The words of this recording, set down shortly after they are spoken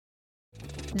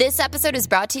This episode is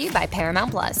brought to you by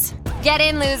Paramount Plus. Get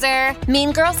in, loser!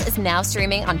 Mean Girls is now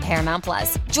streaming on Paramount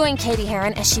Plus. Join Katie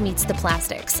Heron as she meets the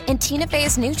plastics in Tina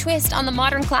Fey's new twist on the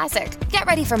modern classic. Get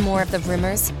ready for more of the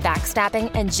rumors,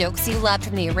 backstabbing, and jokes you loved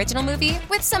from the original movie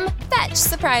with some fetch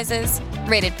surprises.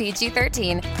 Rated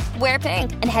PG-13. Wear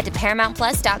pink and head to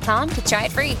ParamountPlus.com to try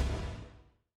it free.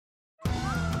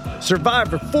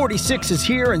 Survivor 46 is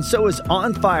here, and so is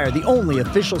On Fire, the only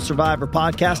official Survivor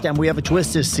podcast, and we have a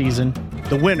twist this season.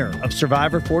 The winner of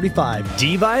Survivor 45,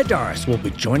 Dave Zalatoris, will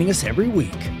be joining us every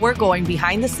week. We're going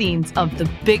behind the scenes of the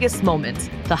biggest moments,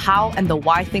 the how and the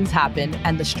why things happen,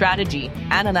 and the strategy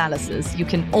and analysis you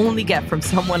can only get from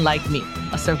someone like me,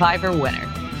 a Survivor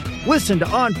winner. Listen to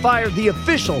On Fire, the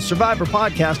official Survivor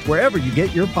podcast, wherever you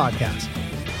get your podcasts.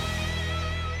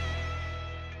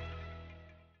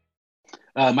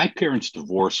 My parents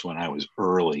divorced when I was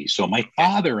early, so my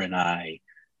father and I,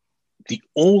 the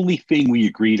only thing we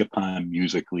agreed upon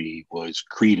musically was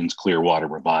Creedence Clearwater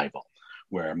Revival,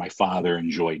 where my father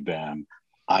enjoyed them.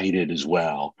 I did as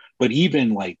well. But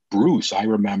even like Bruce, I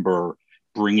remember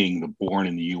bringing the Born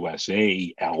in the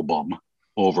USA album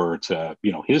over to,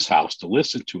 his house to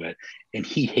listen to it, and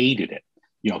he hated it.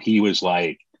 He was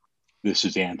like, this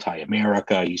is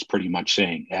anti-America. He's pretty much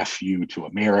saying F you to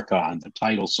America on the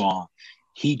title song.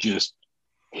 He just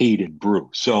hated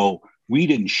Bruce. So we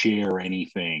didn't share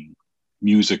anything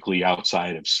musically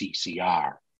outside of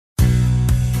CCR.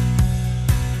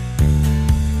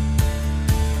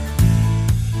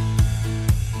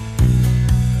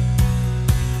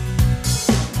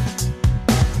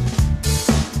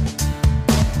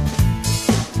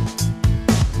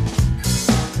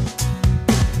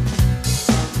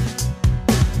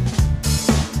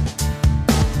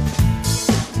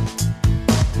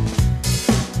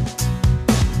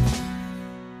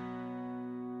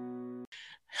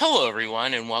 Hello,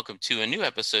 everyone, and welcome to a new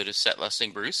episode of Set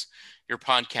Listing Bruce, your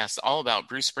podcast all about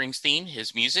Bruce Springsteen,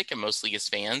 his music, and mostly his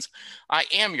fans. I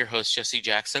am your host, Jesse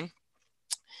Jackson,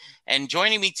 and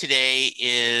joining me today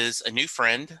is a new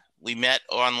friend. We met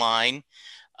online.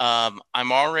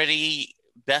 I'm already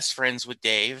best friends with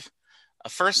Dave.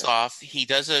 First off, he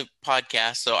does a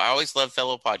podcast, so I always love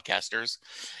fellow podcasters.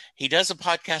 He does a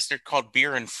podcast called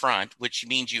Beer in Front, which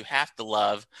means you have to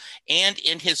love. And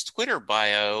in his Twitter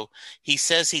bio, he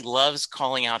says he loves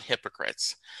calling out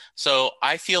hypocrites. So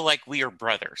I feel like we are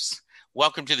brothers.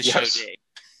 Welcome to the show, Dave.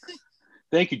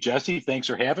 Thank you, Jesse. Thanks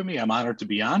for having me. I'm honored to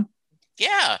be on.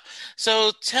 Yeah.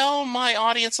 So tell my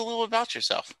audience a little about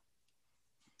yourself.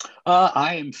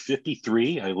 I am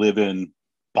 53. I live in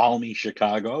balmy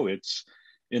Chicago. It's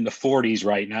in the 40s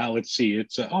right now. Let's see.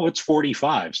 It's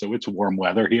 45. So it's warm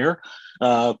weather here.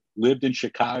 Lived in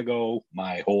Chicago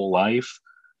my whole life.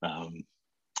 Happily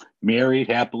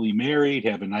married,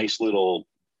 have a nice little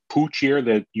pooch here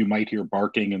that you might hear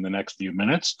barking in the next few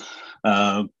minutes.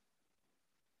 I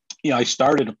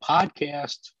started a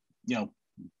podcast,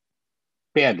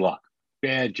 bad luck,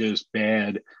 just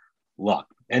bad luck.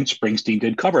 And Springsteen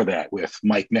did cover that with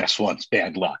Mike Ness once,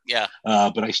 Bad Luck. Yeah.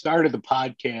 But I started the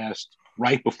podcast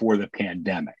right before the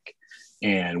pandemic.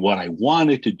 And what I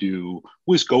wanted to do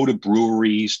was go to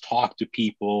breweries, talk to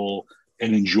people,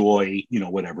 and enjoy,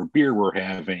 whatever beer we're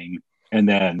having. And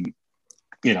then,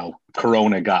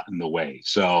 Corona got in the way.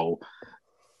 So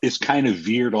it's kind of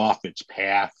veered off its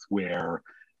path where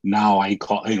now I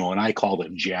call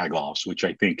them jagoffs, which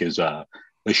I think is a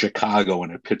Chicago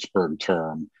and a Pittsburgh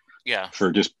term. Yeah.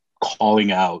 For just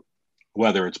calling out,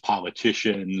 whether it's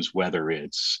politicians, whether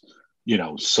it's,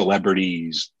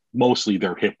 celebrities, mostly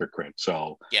they're hypocrites.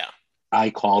 So yeah,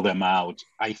 I call them out.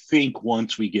 I think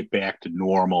once we get back to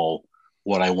normal,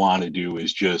 what I want to do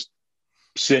is just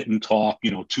sit and talk,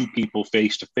 two people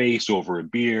face to face over a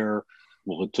beer.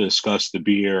 We'll discuss the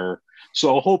beer.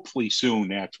 So hopefully soon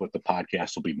that's what the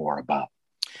podcast will be more about.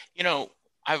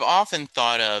 I've often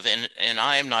thought of, and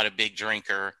I am not a big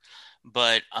drinker,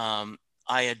 but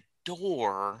I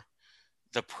adore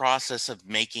the process of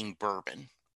making bourbon.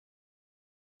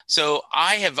 So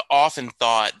I have often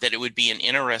thought that it would be an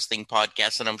interesting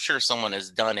podcast, and I'm sure someone has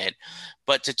done it,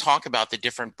 but to talk about the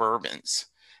different bourbons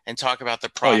and talk about the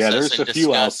process. Oh, yeah, there's and a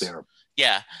few out there.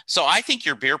 Yeah. So I think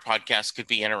your beer podcast could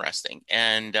be interesting.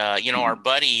 And, our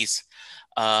buddies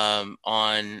on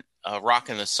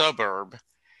Rockin' the Suburb,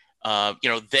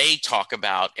 they talk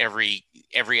about every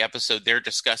episode they're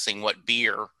discussing what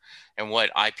beer and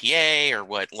what IPA or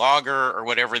what lager or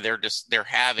whatever they're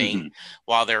having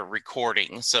while they're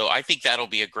recording. So I think that'll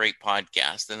be a great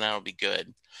podcast and that'll be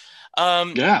good.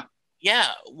 Yeah.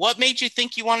 What made you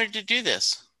think you wanted to do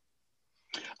this?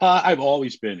 I've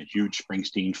always been a huge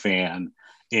Springsteen fan,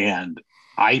 and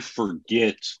I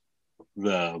forget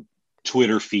the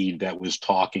Twitter feed that was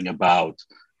talking about,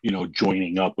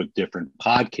 joining up with different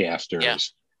podcasters. Yeah.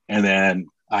 And then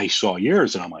I saw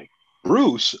yours and I'm like,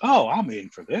 Bruce, oh, I'm in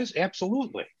for this.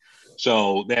 Absolutely.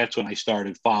 So that's when I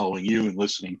started following you and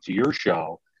listening to your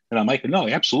show. And I'm like, no,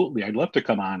 absolutely. I'd love to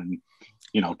come on and,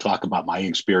 talk about my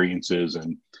experiences.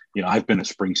 And, I've been a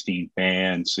Springsteen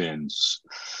fan since,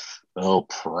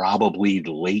 probably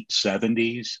the late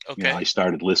 70s. Okay. I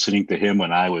started listening to him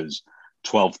when I was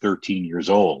 12, 13 years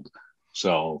old.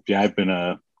 So, yeah, I've been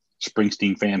a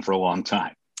Springsteen fan for a long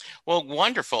time. Well,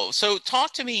 wonderful. So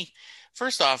talk to me,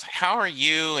 first off, how are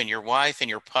you and your wife and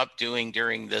your pup doing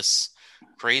during this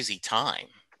crazy time?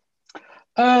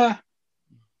 I'm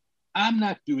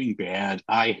not doing bad.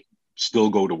 I still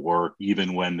go to work.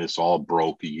 Even when this all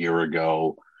broke a year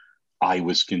ago, I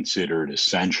was considered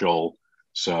essential.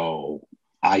 So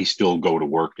I still go to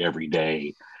work every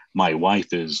day. My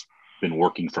wife has been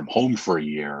working from home for a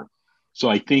year. So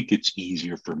I think it's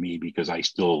easier for me because I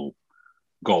still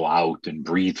go out and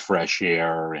breathe fresh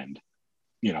air and,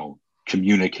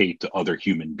 communicate to other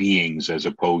human beings as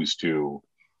opposed to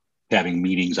having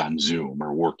meetings on Zoom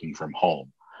or working from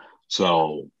home.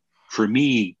 So for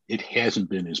me, it hasn't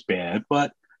been as bad,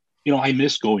 but, I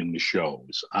miss going to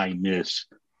shows. I miss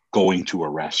going to a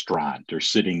restaurant or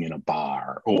sitting in a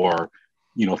bar or,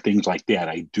 things like that.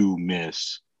 I do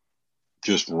miss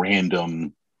just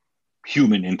random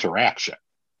human interaction.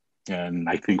 And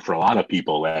I think for a lot of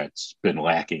people, that's been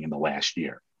lacking in the last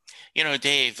year.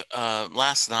 Dave,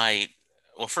 last night,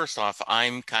 well, first off,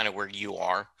 I'm kind of where you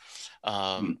are.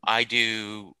 I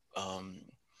do,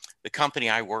 the company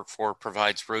I work for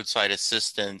provides roadside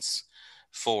assistance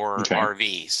for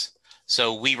RVs.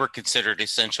 So we were considered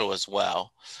essential as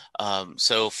well.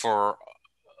 So for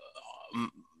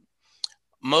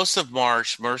most of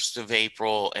March, most of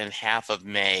April, and half of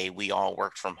May, we all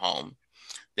worked from home.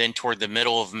 Then toward the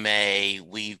middle of May,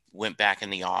 we went back in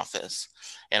the office,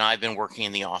 and I've been working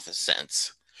in the office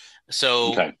since.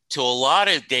 So to a lot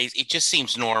of days, it just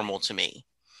seems normal to me.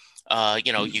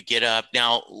 You get up.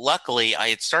 Now, luckily, I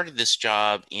had started this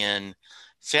job in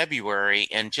February,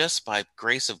 and just by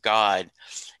grace of God,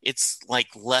 it's like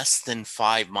less than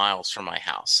 5 miles from my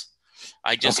house.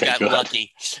 I just got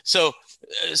lucky. So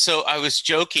I was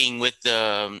joking with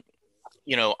the,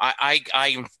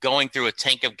 I'm going through a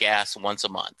tank of gas once a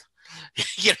month.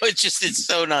 It's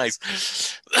so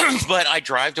nice. But I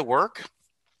drive to work.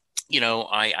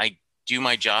 I do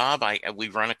my job. I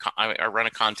run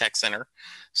a contact center.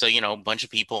 So, a bunch of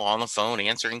people on the phone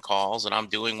answering calls, and I'm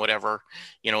doing whatever,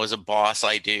 as a boss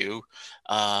I do.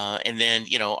 And then,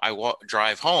 I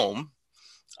drive home.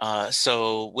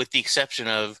 So with the exception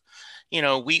of,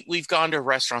 we've gone to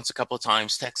restaurants a couple of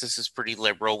times. Texas is pretty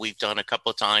liberal. We've done a couple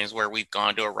of times where we've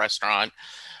gone to a restaurant.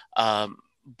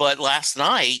 But last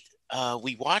night,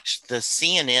 we watched the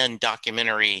CNN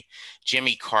documentary,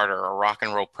 Jimmy Carter, a rock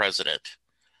and roll president.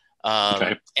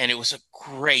 And it was a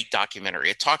great documentary.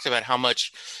 It talked about how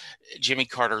much Jimmy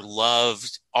Carter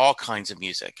loved all kinds of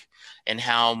music and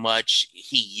how much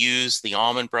he used the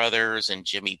Allman Brothers and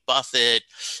Jimmy Buffett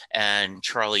and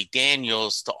Charlie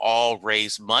Daniels to all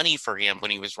raise money for him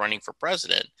when he was running for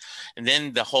president. And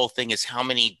then the whole thing is how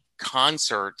many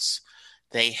concerts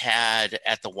they had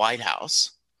at the White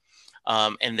House.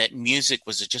 And that music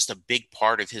was just a big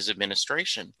part of his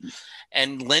administration.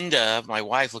 And Linda, my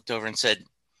wife, looked over and said,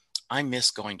 I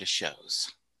miss going to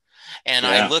shows. And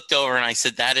I looked over and I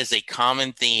said, that is a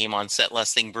common theme on Set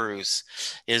Lusting Bruce,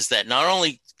 is that not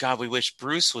only, God, we wish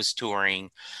Bruce was touring,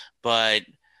 but,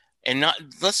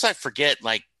 let's not forget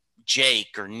like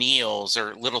Jake or Niels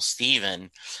or Little Steven.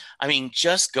 I mean,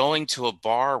 just going to a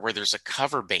bar where there's a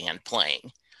cover band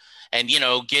playing and,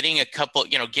 getting a couple,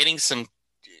 getting some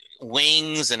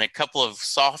wings and a couple of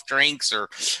soft drinks or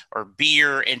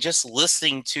beer and just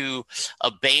listening to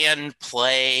a band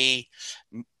play,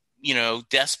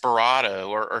 Desperado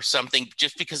or something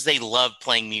just because they love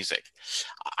playing music.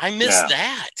 I miss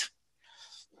that.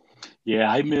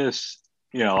 Yeah, I miss,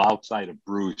 outside of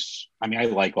Bruce. I mean, I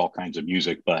like all kinds of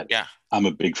music, but I'm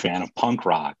a big fan of punk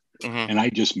rock. And I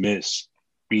just miss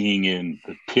being in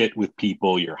the pit with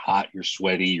people. You're hot, you're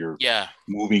sweaty, you're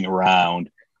moving around.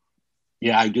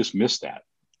 Yeah, I just miss that.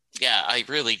 Yeah, I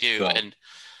really do.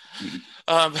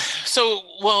 So,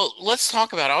 well, let's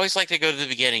talk about, I always like to go to the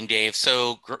beginning, Dave.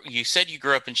 So you said you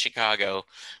grew up in Chicago.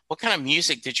 What kind of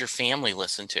music did your family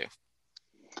listen to?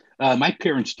 My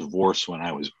parents divorced when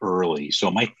I was early. So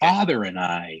my father and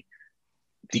I,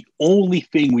 the only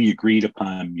thing we agreed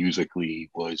upon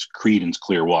musically was Creedence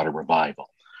Clearwater Revival,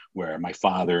 where my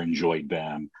father enjoyed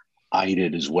them. I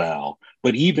did as well.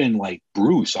 But even like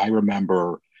Bruce, I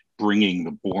remember bringing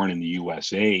the Born in the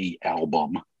USA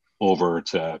album over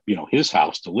to, his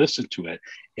house to listen to it.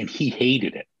 And he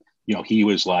hated it. He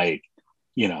was like,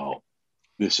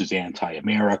 this is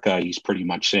anti-America. He's pretty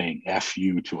much saying F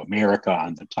you to America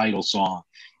on the title song.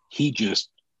 He just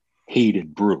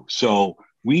hated Bruce. So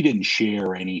we didn't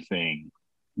share anything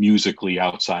musically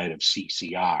outside of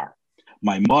CCR.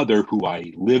 My mother, who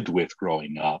I lived with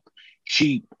growing up,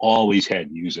 she always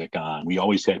had music on. We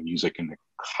always had music in the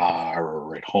car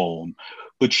or at home,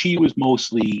 but she was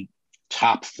mostly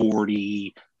top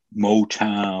 40,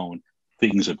 Motown,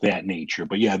 things of that nature.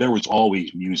 But yeah, there was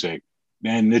always music,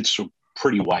 and it's a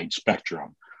pretty wide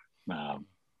spectrum. But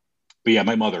yeah,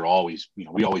 my mother always,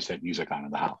 we always had music on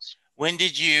in the house. When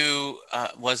did you,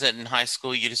 was it in high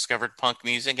school you discovered punk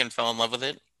music and fell in love with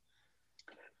it?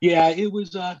 Yeah, it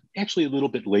was actually a little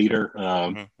bit later,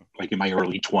 like in my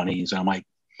early 20s. I'm like,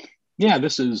 yeah,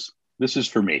 this is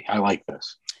for me. I like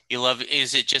this. You love,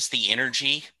 is it just the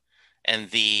energy and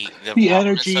the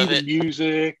energy, of the it?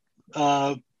 music,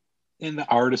 and the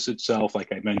artist itself?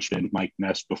 Like I mentioned, Mike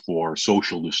Ness before,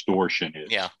 Social Distortion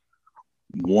is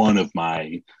one of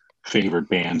my favorite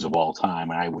bands of all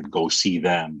time, and I would go see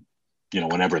them,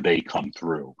 whenever they come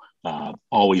through.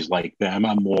 Always like them.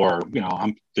 I'm more,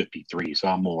 I'm 53, so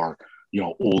I'm more,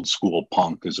 old school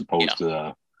punk as opposed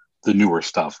to the newer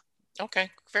stuff. Okay,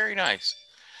 very nice.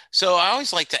 So I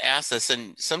always like to ask this,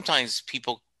 and sometimes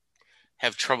people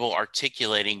have trouble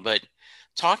articulating, but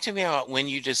talk to me about when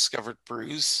you discovered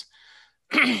Bruce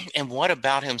and what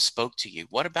about him spoke to you?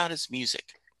 What about his music?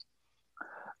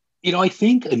 I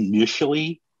think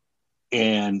initially,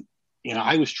 and,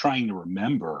 I was trying to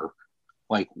remember,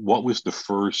 like, what was the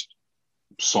first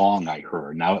song I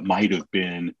heard? Now, it might have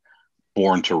been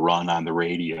Born to Run on the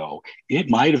radio. It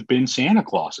might have been Santa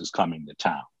Claus is Coming to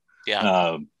Town.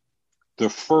 Yeah. The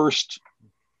first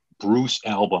Bruce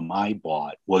album I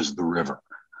bought was The River,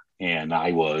 and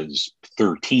I was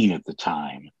 13 at the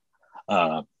time.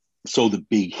 So the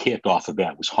big hit off of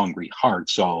that was Hungry Heart.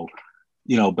 So,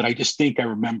 but I just think I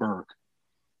remember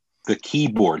the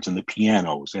keyboards and the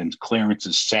pianos and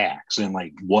Clarence's sax, and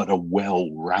like what a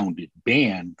well-rounded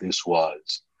band this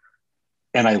was.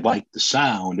 And I liked the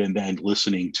sound, and then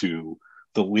listening to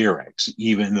the lyrics,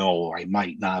 even though I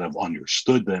might not have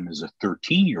understood them as a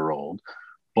 13-year-old,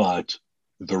 but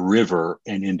The River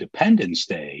and Independence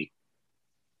Day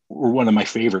were one of my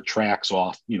favorite tracks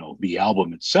off, the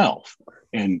album itself.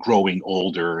 And growing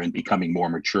older and becoming more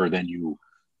mature, then you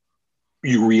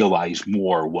realize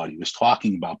more what he was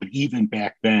talking about. But even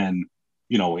back then,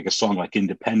 like a song like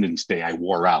Independence Day, I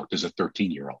wore out as a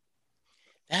 13-year-old.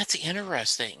 That's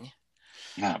interesting.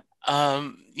 Yeah.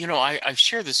 I've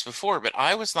shared this before, but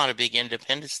I was not a big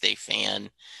Independence Day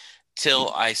fan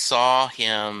till I saw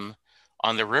him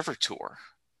on the River Tour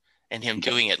and him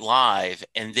doing it live.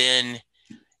 And then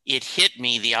it hit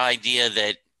me, the idea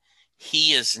that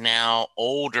he is now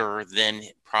older than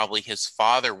probably his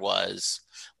father was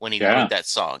when he wrote that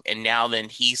song. And now then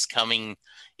he's coming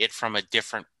it from a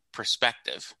different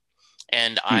perspective.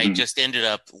 And I just ended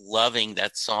up loving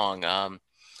that song.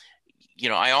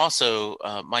 I also,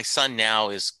 my son now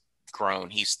is grown.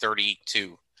 He's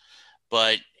 32.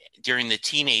 But during the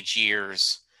teenage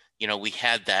years, we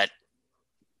had that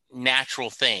natural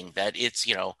thing that it's,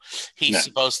 he's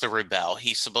supposed to rebel.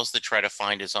 He's supposed to try to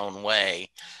find his own way.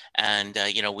 And,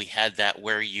 we had that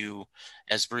where you,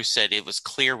 as Bruce said, it was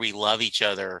clear we love each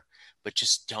other, but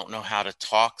just don't know how to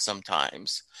talk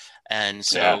sometimes. And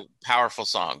so powerful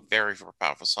song, very, very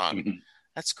powerful song.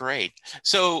 That's great.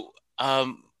 So,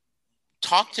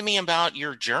 talk to me about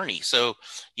your journey. So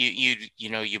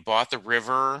you bought The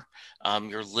River,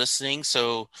 you're listening.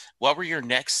 So what were your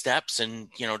next steps in,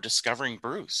 discovering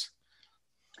Bruce?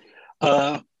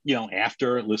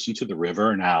 After listening to The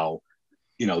River, now,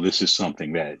 this is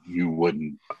something that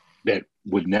that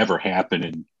would never happen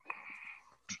in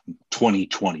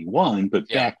 2021. But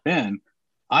back then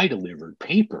I delivered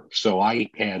paper. So I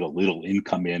had a little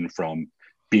income in from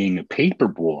being a paper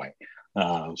boy.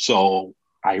 So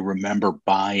I remember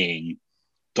buying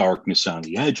Darkness on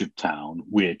the Edge of Town,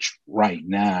 which right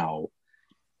now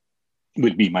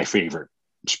would be my favorite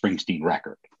Springsteen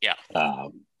record. Yeah.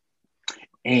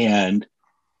 And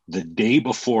the day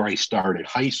before I started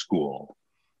high school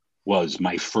was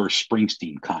my first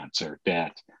Springsteen concert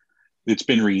that it's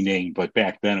been renamed, but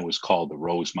back then it was called the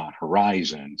Rosemont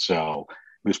Horizon. So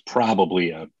it was probably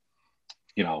an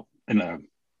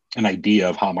idea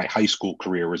of how my high school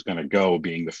career was going to go,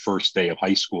 being the first day of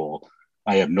high school.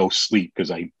 I have no sleep because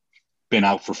I've been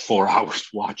out for 4 hours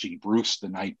watching Bruce the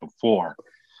night before.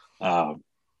 But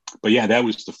yeah, that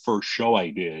was the first show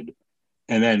I did.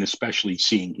 And then especially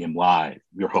seeing him live,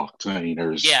 you're hooked. I mean,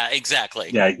 exactly.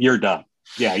 Yeah, you're done.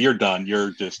 Yeah, you're done.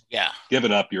 You're just give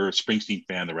it up. You're a Springsteen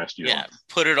fan the rest of your life.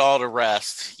 Put it all to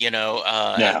rest,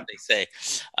 as they say.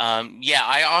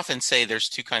 I often say there's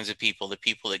two kinds of people: the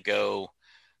people that go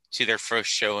to their first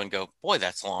show and go, boy,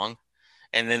 that's long.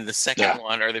 And then the second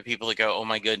one are the people that go, oh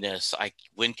my goodness,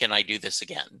 when can I do this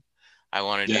again? I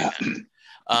want to do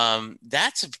that.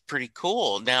 That's pretty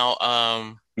cool. Now,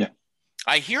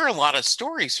 I hear a lot of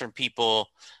stories from people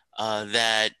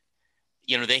that,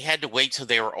 they had to wait till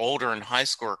they were older in high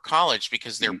school or college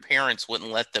because their parents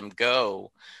wouldn't let them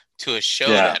go to a show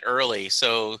that early.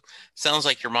 So sounds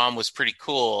like your mom was pretty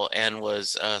cool and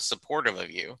was supportive of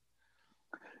you.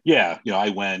 Yeah.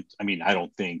 I went, I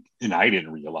don't think, and I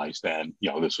didn't realize that,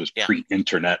 this was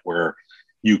pre-internet where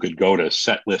you could go to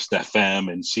Setlist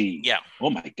FM and see,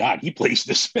 oh my God, he plays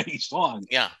this many songs.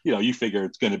 Yeah. You figure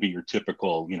it's going to be your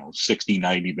typical, 60,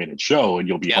 90-minute show and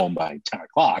you'll be home by 10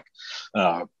 o'clock.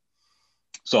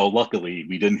 So luckily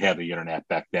we didn't have the internet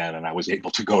back then and I was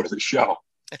able to go to the show.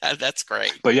 That's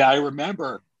great. But I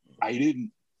remember I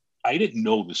didn't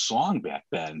know the song back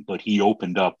then, but he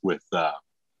opened up with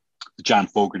John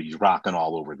Fogerty's Rockin'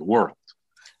 All Over the World.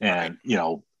 And,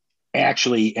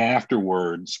 actually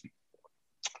afterwards,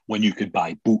 when you could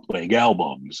buy bootleg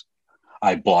albums,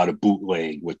 I bought a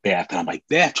bootleg with that. And I'm like,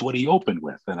 that's what he opened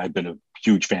with. And I've been a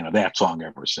huge fan of that song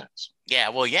ever since. Yeah,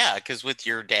 well, because with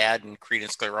your dad and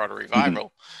Creedence Clearwater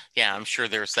Revival, I'm sure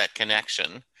there's that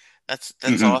connection. That's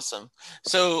awesome.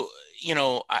 So,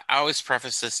 I always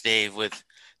preface this, Dave, with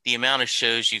the amount of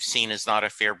shows you've seen is not a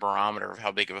fair barometer of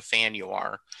how big of a fan you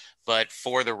are. But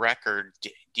for the record,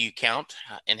 do you count?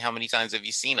 And how many times have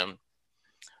you seen him?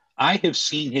 I have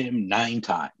seen him 9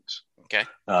 times. Okay.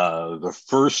 The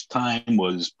first time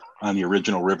was on the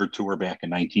original River Tour back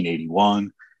in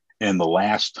 1981. And the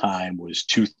last time was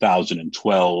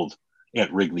 2012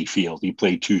 at Wrigley Field. He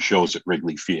played 2 shows at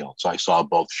Wrigley Field. So I saw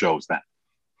both shows then.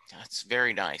 That's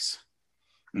very nice.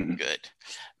 Good.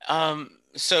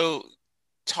 So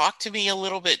talk to me a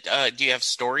little bit. Do you have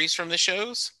stories from the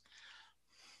shows?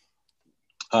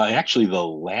 Actually,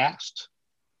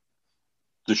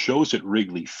 the shows at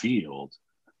Wrigley Field,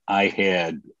 I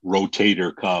had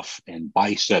rotator cuff and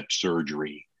bicep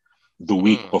surgery the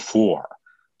week before.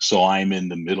 So I'm in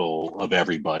the middle of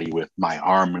everybody with my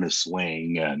arm in a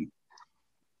sling and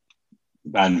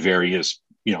on various,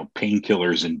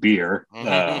 painkillers and beer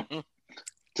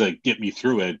to get me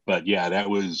through it. But that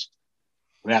was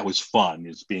fun.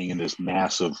 It's being in this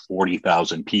massive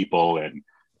 40,000 people and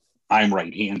I'm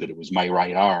right-handed. It was my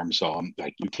right arm. So I'm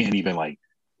like, you can't even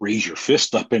raise your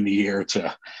fist up in the air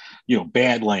to,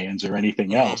 Badlands or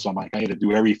anything else. I'm like, I had to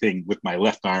do everything with my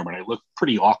left arm and I looked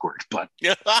pretty awkward, but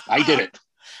I did it.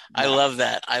 I love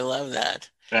that.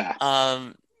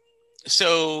 Yeah.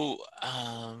 So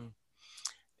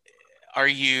are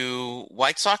you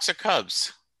White Sox or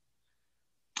Cubs?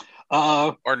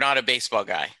 Or not a baseball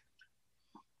guy?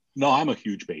 No, I'm a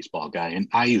huge baseball guy and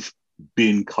I've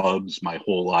been Cubs my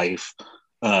whole life.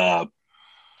 I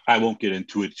won't get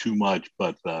into it too much,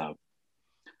 but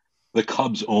the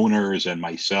Cubs owners and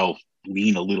myself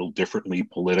lean a little differently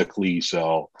politically.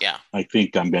 So I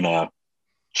think I'm going to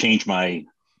change my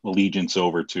allegiance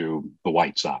over to the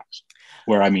White Sox,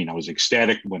 where, I was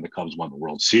ecstatic when the Cubs won the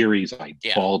World Series. I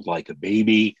bawled like a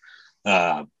baby.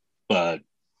 But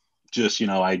just,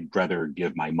 I'd rather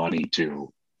give my money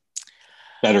to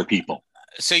better people.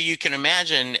 So you can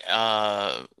imagine,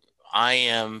 I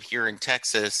am here in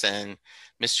Texas and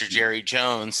Mr. Jerry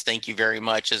Jones, thank you very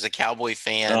much. As a Cowboy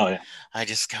fan, I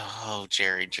just go, oh,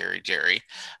 Jerry. Jerry's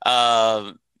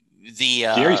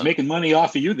making money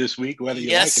off of you this week, whether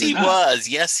you like it or not.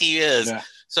 Yes, he is. Yeah.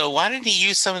 So why didn't he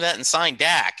use some of that and sign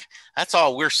Dak? That's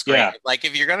all we're screaming. Yeah.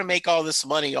 If you're going to make all this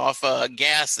money off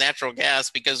natural gas,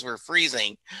 because we're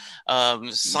freezing,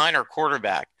 sign our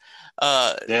quarterback.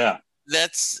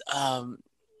 That's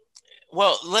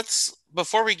well,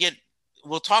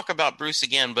 we'll talk about Bruce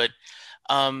again, but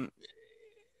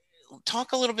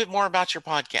talk a little bit more about your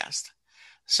podcast.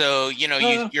 So,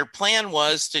 your plan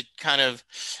was to kind of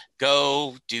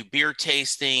go do beer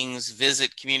tastings,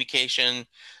 visit communication.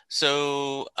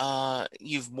 So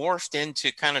you've morphed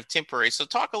into kind of temporary. So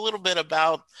talk a little bit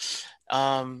about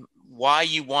why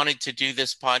you wanted to do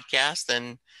this podcast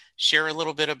and share a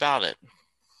little bit about it.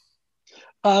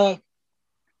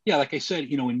 Like I said,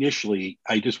 initially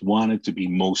I just wanted to be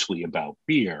mostly about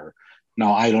beer.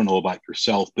 Now, I don't know about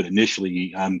yourself, but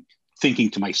initially I'm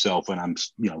thinking to myself when I'm,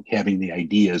 having the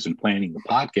ideas and planning the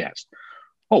podcast,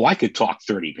 oh, I could talk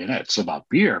 30 minutes about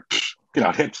beer.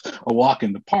 It's a walk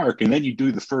in the park. And then you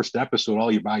do the first episode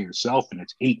all you by yourself and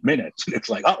it's 8 minutes. And it's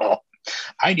like,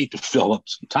 I need to fill up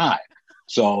some time.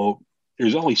 So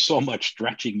there's only so much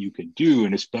stretching you can do,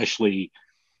 and especially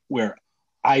where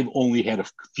I've only had a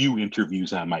few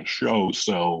interviews on my show,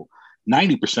 so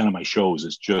 90% of my shows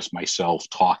is just myself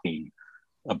talking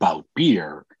about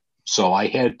beer. So I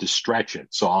had to stretch it.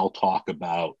 So I'll talk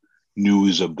about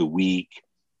news of the week.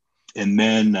 And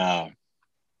then our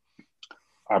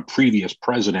previous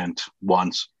president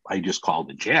once, I just called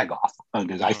it Jagoff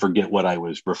because I forget what I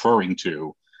was referring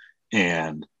to.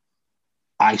 And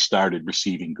I started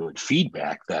receiving good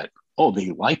feedback that, oh, they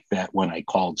liked that when I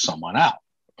called someone out.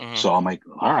 Mm-hmm. So I'm like,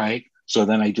 all right. So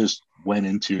then I just went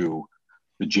into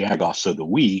the Jagoffs of the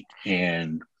week.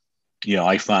 And,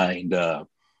 I find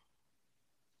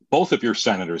both of your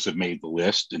senators have made the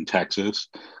list in Texas.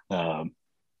 So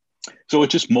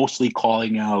it's just mostly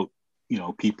calling out,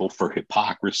 people for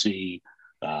hypocrisy.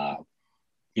 I'm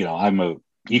a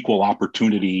equal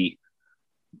opportunity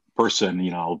person.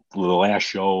 The last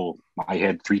show I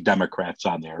had 3 Democrats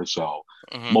on there. So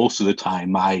most of the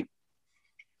time my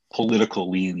political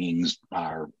leanings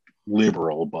are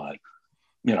liberal, but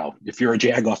if you're a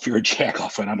Jagoff, you're a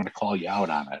Jagoff, and I'm going to call you out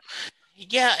on it.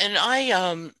 Yeah. And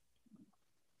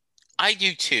I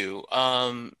do too.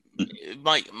 I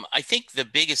think the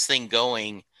biggest thing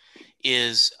going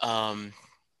is it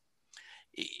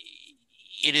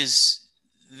is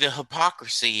the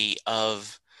hypocrisy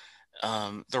of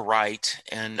the right.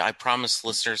 And I promise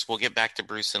listeners, we'll get back to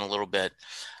Bruce in a little bit.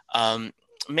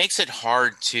 Makes it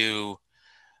hard to,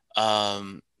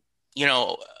 they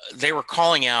were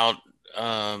calling out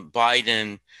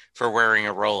Biden for wearing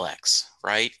a Rolex,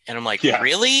 right? And I'm like, yeah.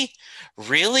 Really?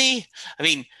 I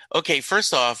mean, okay,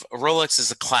 first off, a Rolex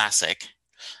is a classic.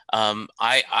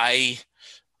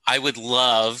 I would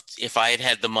love, if I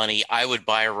had the money, I would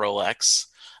buy a Rolex,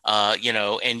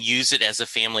 and use it as a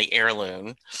family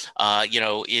heirloom.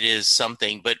 It is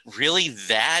something, but really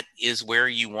that is where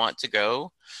you want to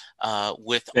go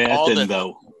with that all the...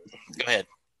 Go ahead.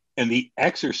 And the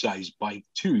exercise bike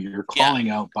too. You're calling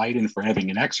out Biden for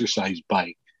having an exercise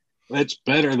bike. That's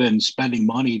better than spending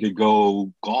money to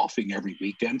go golfing every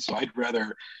weekend. So I'd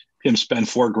rather him spend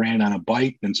 $4,000 on a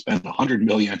bike than spend $100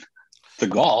 million to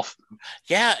golf.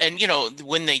 Yeah. And,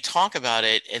 when they talk about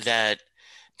it, that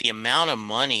the amount of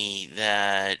money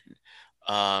that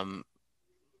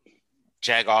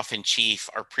Jagoff in chief,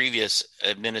 our previous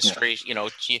administration,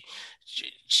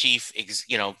 chief,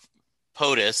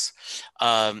 POTUS,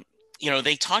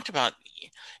 they talked about,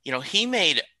 he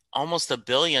made almost $1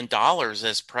 billion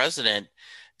as president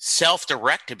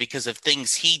self-directed because of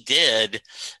things he did,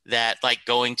 that like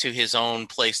going to his own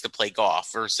place to play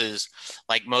golf versus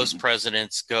like most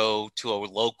presidents go to a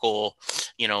local,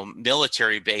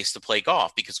 military base to play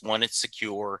golf because 1, it's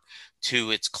secure,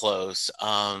 2, it's close.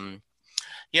 And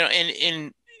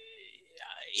it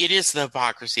is the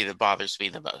hypocrisy that bothers me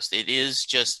the most. It is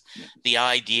just the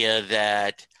idea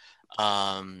that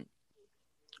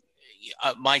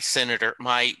my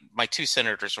 2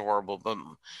 senators are horrible, but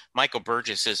Michael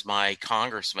Burgess is my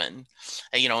congressman,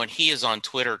 and he is on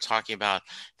Twitter talking about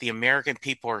the American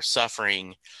people are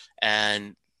suffering,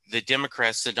 and the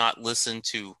Democrats did not listen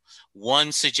to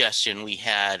one suggestion we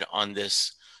had on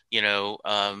this, bill,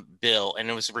 and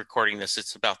it was recording this.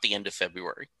 It's about the end of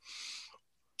February.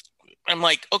 I'm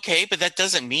like, okay, but that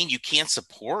doesn't mean you can't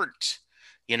support,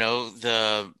 don't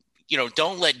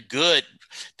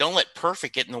let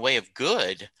perfect get in the way of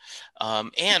good.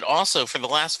 And also for the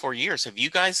last 4 years, have you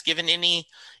guys given any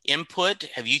input?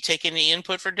 Have you taken any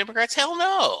input for Democrats? Hell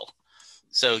no.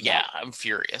 So yeah, I'm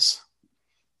furious.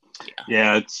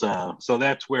 Yeah, it's so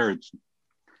that's where it's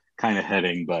kind of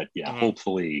heading, but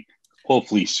hopefully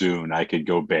soon I could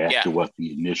go back to what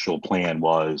the initial plan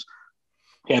was.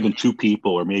 Having 2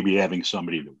 people, or maybe having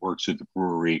somebody that works at the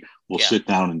brewery, will sit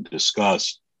down and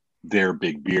discuss their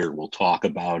big beer. We'll talk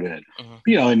about it,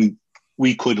 and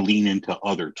we could lean into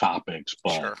other topics,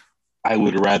 but I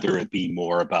would rather it be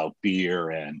more about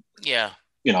beer and,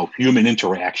 human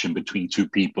interaction between 2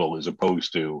 people as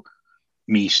opposed to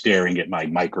me staring at my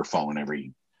microphone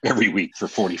every week for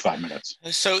 45 minutes.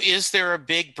 So is there a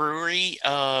big brewery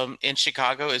in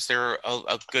Chicago? Is there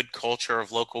a good culture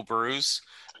of local brews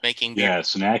making beer?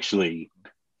 Yes. And actually,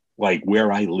 like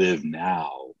where I live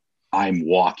now, I'm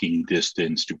walking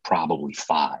distance to probably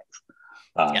 5.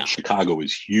 Chicago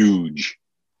is huge.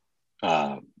 It's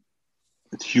a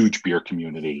huge beer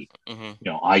community.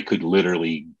 I could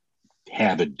literally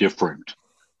have a beer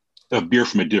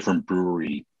from a different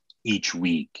brewery each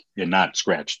week and not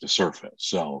scratch the surface.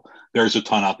 So there's a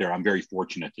ton out there. I'm very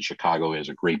fortunate that Chicago is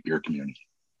a great beer community.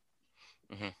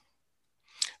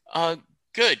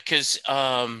 Good. Cause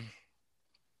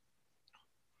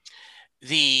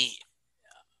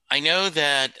I know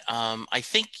that I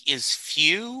think is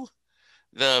Few,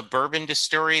 the bourbon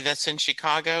distillery that's in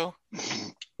Chicago.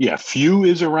 Yeah, Few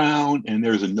is around, and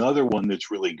there's another one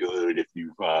that's really good. If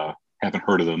you haven't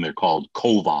heard of them, they're called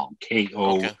Koval, Okay.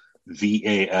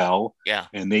 Koval, Yeah.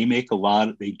 and they make a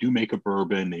lot. They do make a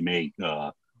bourbon. They make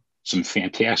some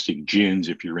fantastic gins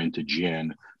if you're into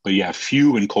gin. But yeah,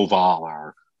 Few and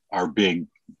Koval are big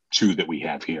two that we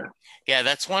have here. Yeah,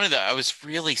 that's one of the. I was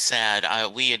really sad.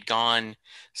 We had gone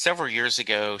several years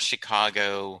ago,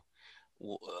 Chicago,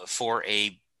 for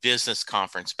a business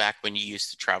conference back when you used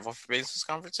to travel for business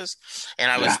conferences, and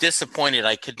I was Yeah. disappointed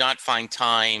I could not find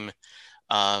time.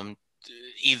 Um,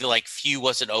 Either like Few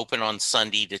wasn't open on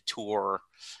Sunday to tour,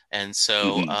 and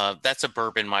so Mhm. that's a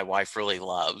bourbon my wife really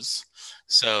loves.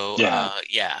 So Yeah.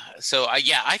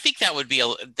 I think that would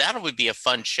be a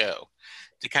fun show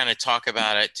to kind of talk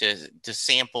about it, to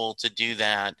sample, to do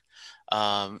that.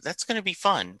 That's going to be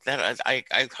fun. That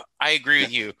I agree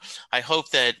with you. I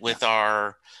hope that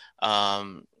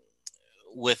um,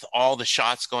 with all the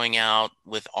shots going out,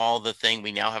 with all the thing,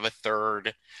 we now have a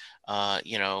third,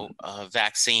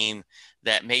 vaccine,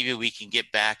 that maybe we can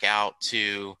get back out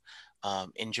to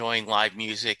enjoying live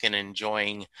music and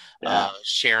enjoying Yeah.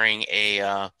 sharing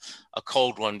a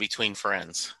cold one between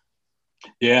friends.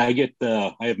 Yeah,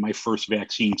 I have my first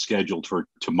vaccine scheduled for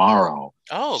tomorrow.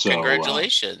 Oh, So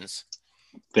congratulations.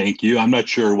 thank you. I'm not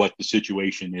sure what the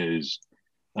situation is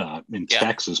in Yeah.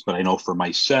 Texas, but I know for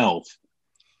myself,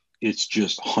 it's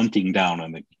just hunting down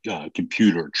on the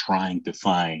computer, trying to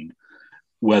find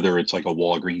whether it's like a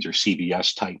Walgreens or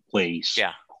CVS type place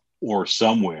Yeah. or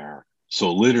somewhere.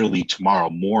 So literally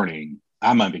tomorrow morning,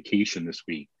 I'm on vacation this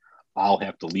week. I'll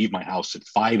have to leave my house at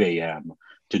 5 a.m.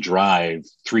 to drive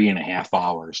 3.5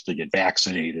 hours to get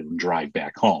vaccinated and drive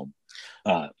back home.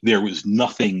 There was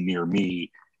nothing near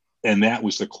me, and that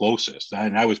was the closest.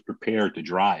 And I was prepared to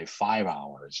drive 5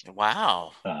 hours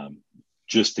Wow.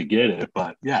 just to get it.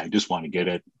 But yeah, I just want to get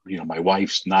it. My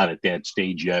wife's not at that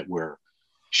stage yet where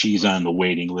she's on the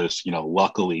waiting list.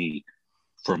 Luckily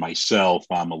for myself,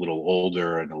 I'm a little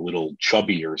older and a little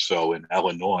chubbier. So in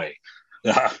Illinois,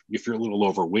 if you're a little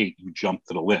overweight, you jump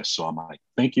to the list. So I'm like,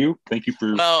 thank you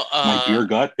for Well, my beer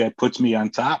gut. That puts me on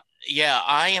top. yeah,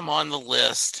 I am on the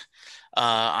list.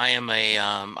 I'm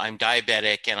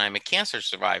diabetic and I'm a cancer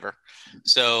survivor.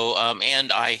 So,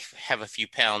 and I have a few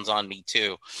pounds on me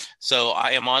too. So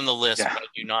I am on the list, Yeah. but I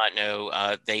do not know.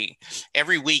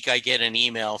 Every week I get an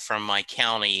email from my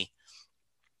county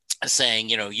saying,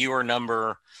 you are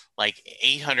number like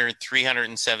 800,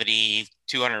 370,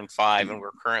 205, and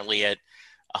we're currently at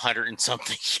 100 and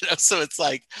something, so it's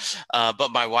like,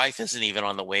 but my wife isn't even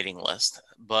on the waiting list.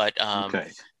 But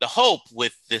Okay. the hope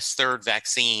with this third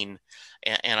vaccine,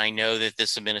 and I know that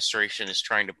this administration is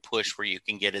trying to push where you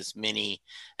can get as many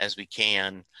as we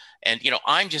can. And,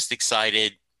 I'm just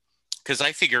excited because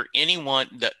I figure anyone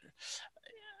that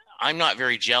I'm not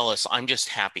very jealous. I'm just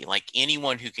happy. Like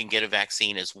anyone who can get a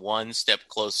vaccine is one step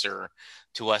closer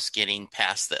to us getting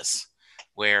past this,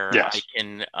 where Yes. I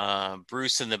can,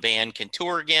 Bruce and the band can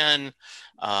tour again,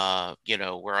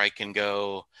 where I can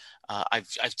go. I've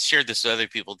shared this with other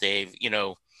people, Dave.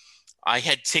 I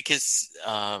had tickets.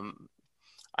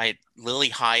 Lily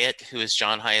Hyatt, who is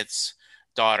John Hyatt's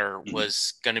daughter,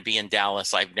 was going to be in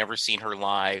Dallas. I've never seen her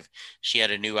live. She had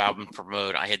a new album to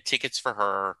promote. I had tickets for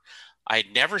her.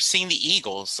 I'd never seen the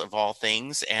Eagles, of all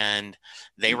things, and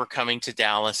they were coming to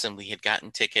Dallas, and we had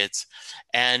gotten tickets.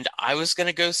 And I was going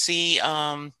to go see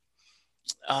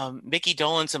Mickey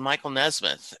Dolenz and Michael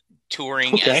Nesmith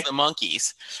touring as the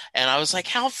Monkees. And I was like,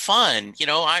 how fun.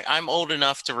 I'm old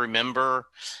enough to remember,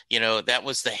 that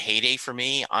was the heyday for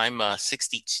me. I'm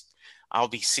 60. I'll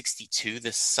be 62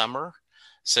 this summer.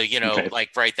 So,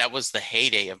 right, that was the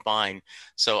heyday of mine.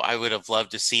 So I would have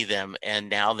loved to see them. And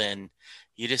now then,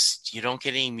 you don't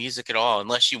get any music at all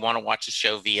unless you want to watch a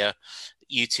show via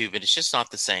YouTube, and it's just not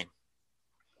the same.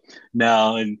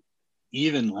 No, and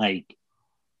even like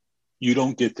you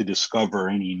don't get to discover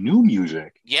any new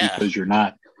music because you're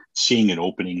not seeing an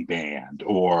opening band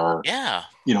or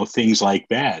things like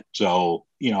that. So,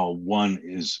 one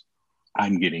is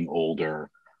I'm getting older.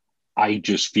 I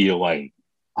just feel like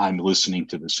I'm listening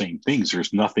to the same things.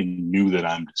 There's nothing new that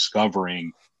I'm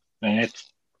discovering, and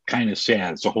it's kind of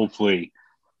sad. So hopefully,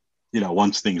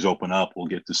 once things open up, we'll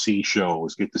get to see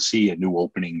shows, get to see a new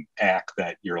opening act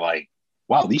that you're like,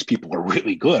 wow, these people are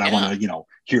really good. I want to,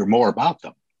 hear more about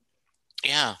them.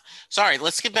 Yeah. Sorry,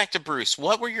 let's get back to Bruce.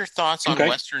 What were your thoughts on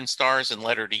Western Stars and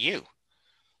Letter to You?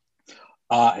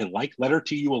 I like Letter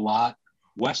to You a lot.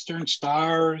 Western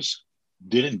Stars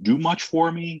didn't do much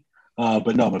for me,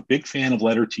 but no, I'm a big fan of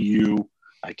Letter to You.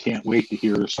 I can't wait to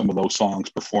hear some of those songs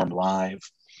performed live.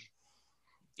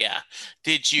 Yeah.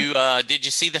 Did you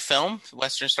see the film,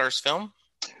 Western Stars film?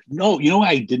 No,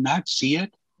 I did not see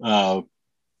it.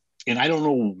 And I don't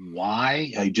know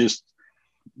why. I just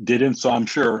didn't. So I'm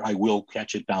sure I will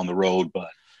catch it down the road, but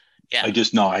Yeah.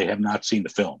 I have not seen the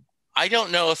film. I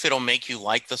don't know if it'll make you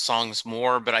like the songs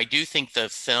more, but I do think the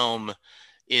film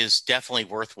is definitely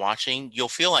worth watching. You'll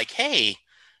feel like, hey,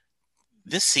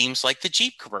 this seems like the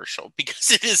Jeep commercial,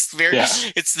 because it is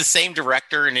it's the same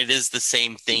director and it is the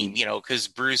same theme, because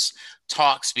Bruce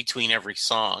talks between every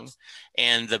song,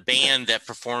 and the band that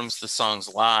performs the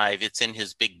songs live, it's in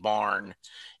his big barn,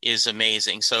 is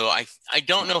amazing. So I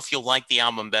don't know if you'll like the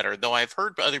album better, though I've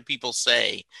heard other people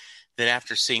say that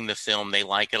after seeing the film, they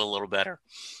like it a little better.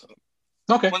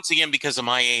 Okay. Once again, because of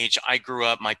my age, I grew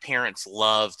up, my parents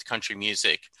loved country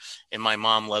music and my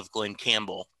mom loved Glenn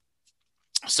Campbell.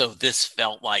 So this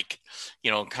felt like,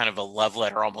 kind of a love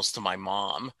letter almost to my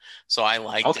mom. So I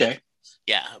liked it.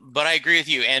 Yeah, but I agree with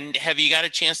you. And have you got a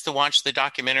chance to watch the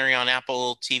documentary on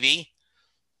Apple TV?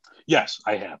 Yes,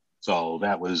 I have. So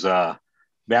that was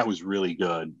really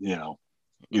good.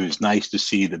 It was nice to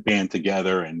see the band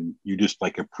together, and you just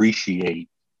like appreciate,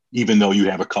 even though you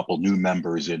have a couple new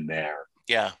members in there.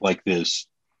 Yeah. Like this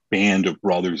band of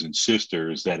brothers and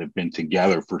sisters that have been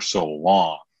together for so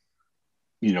long.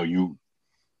 You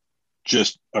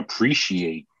just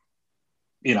appreciate,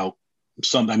 you have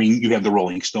the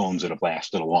Rolling Stones that have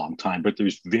lasted a long time, but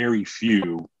there's very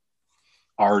few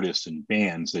artists and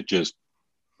bands that just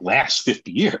last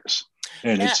 50 years.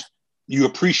 And you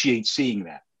appreciate seeing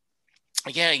that.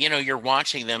 Yeah. You're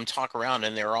watching them talk around,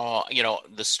 and they're all,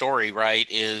 the story, right,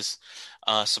 is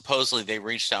supposedly they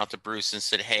reached out to Bruce and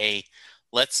said, hey,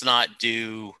 let's not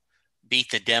do Beat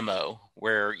the Demo,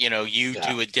 where you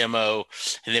do a demo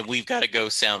and then we've got to go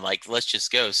sound like, let's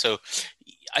just go. So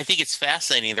I think it's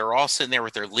fascinating. They're all sitting there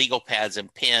with their legal pads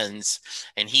and pens,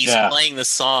 and he's playing the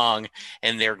song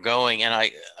and they're going.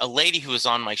 And a lady who was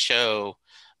on my show,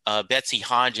 Betsy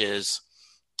Hodges,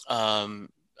 a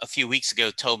few weeks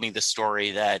ago told me the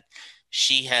story that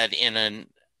she had in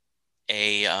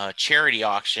a charity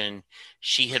auction,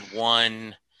 she had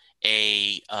won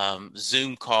a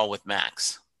Zoom call with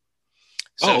Max.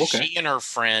 So she and her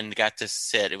friend got to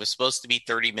sit. It was supposed to be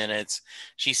 30 minutes.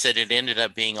 She said it ended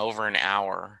up being over an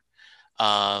hour.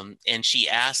 And she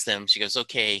asked them, she goes,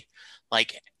 okay,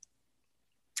 like,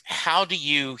 how do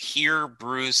you hear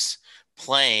Bruce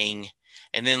playing?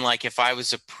 And then, like, if I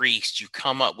was a priest, you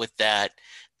come up with the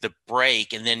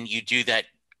break, and then you do that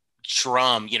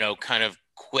drum, kind of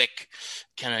quick,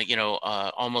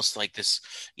 almost like this,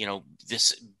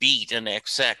 this beat and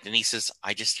exact. And he says,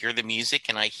 I just hear the music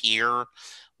and I hear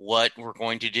what we're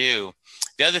going to do.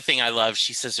 The other thing I love,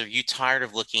 she says, are you tired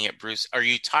of looking at Bruce? Are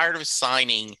you tired of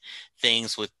signing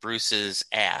things with Bruce's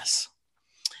ass?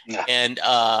 Yeah.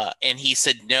 And he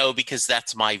said, no, because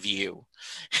that's my view.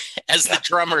 As the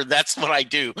drummer, that's what I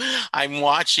do. I'm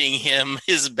watching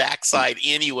his backside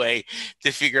anyway,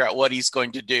 to figure out what he's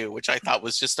going to do, which I thought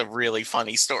was just a really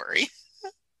funny story.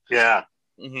 Yeah.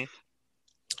 Mm-hmm.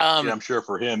 I'm sure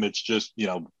for him, it's just,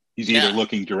 he's either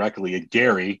looking directly at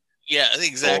Gary. Yeah,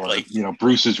 exactly. Or,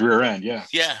 Bruce's rear end. Yeah.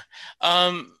 Yeah.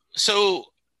 So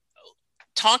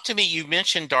talk to me. You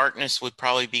mentioned Darkness would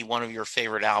probably be one of your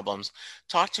favorite albums.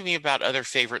 Talk to me about other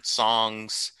favorite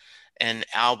songs and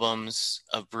albums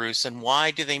of Bruce, and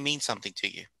why do they mean something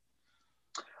to you?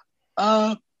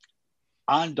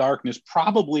 On Darkness,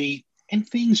 probably, and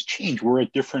things change. We're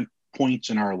at different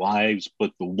points in our lives,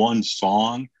 but the one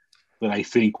song that I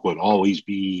think would always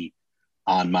be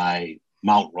on my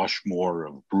Mount Rushmore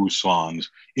of Bruce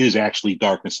songs is actually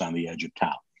Darkness on the Edge of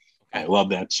Town. I love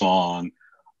that song.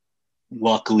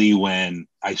 Luckily, when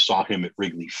I saw him at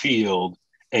Wrigley Field,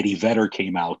 Eddie Vedder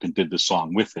came out and did the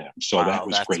song with him. So that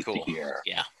was great to hear.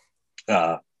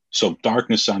 Yeah. So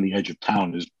Darkness on the Edge of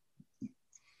Town is,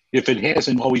 if it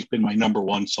hasn't always been my number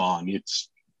one song, it's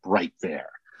right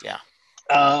there. Yeah.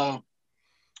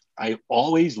 I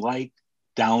always liked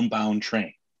Downbound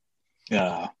Train.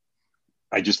 I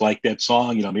just like that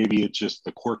song. Maybe it's just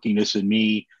the quirkiness in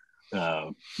me,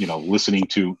 listening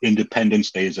to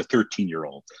Independence Day as a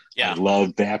 13-year-old. Yeah. I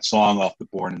love that song off the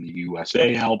Born in the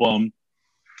USA album.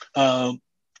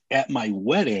 At my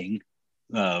wedding,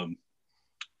 I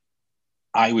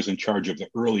was in charge of the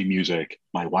early music.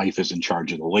 My wife is in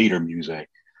charge of the later music.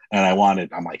 And I'm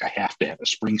like, I have to have a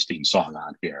Springsteen song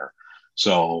on here.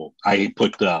 So I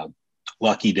put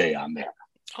Lucky Day on there.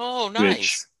 Oh, nice.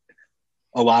 Which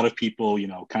a lot of people,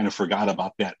 kind of forgot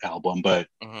about that album, but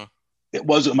it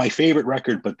wasn't my favorite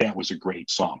record, but that was a great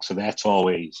song. So that's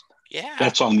always,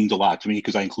 that song means a lot to me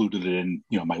because I included it in,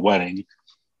 my wedding.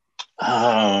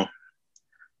 Uh,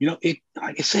 like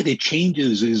I said, it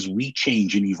changes as we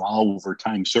change and evolve over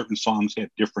time. Certain songs have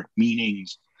different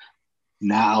meanings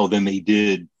now than they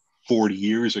did 40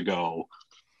 years ago.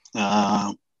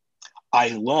 I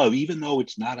love, even though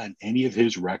it's not on any of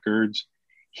his records,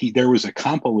 there was a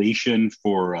compilation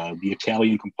for the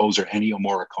Italian composer Ennio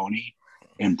Morricone,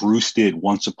 and Bruce did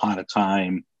Once Upon a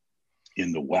Time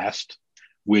in the West,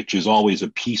 which is always a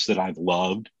piece that I've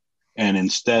loved. And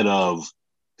instead of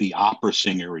the opera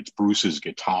singer, it's Bruce's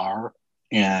guitar,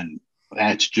 and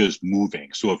that's just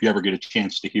moving. So if you ever get a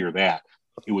chance to hear that,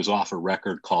 it was off a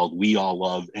record called We All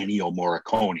Love Ennio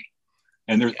Morricone.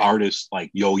 And there's artists like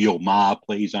Yo-Yo Ma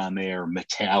plays on there,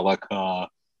 Metallica,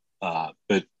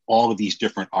 but all of these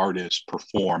different artists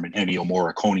perform an Ennio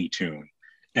Morricone tune.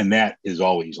 And that is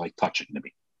always like touching to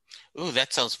me. Ooh,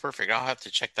 that sounds perfect. I'll have to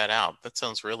check that out. That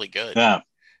sounds really good. Yeah.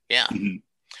 Mm-hmm.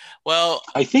 Well,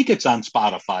 I think it's on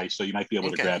Spotify, so you might be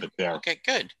able to grab it there. Okay,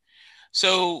 good.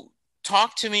 So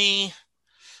talk to me.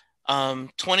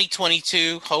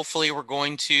 2022, hopefully we're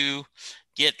going to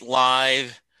get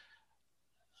live.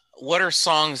 What are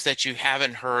songs that you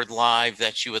haven't heard live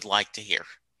that you would like to hear?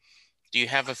 Do you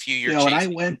have a few you're chasing? When I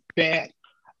went back,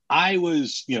 I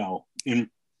was, in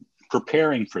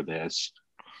preparing for this,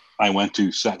 I went to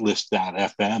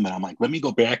setlist.fm and I'm like, let me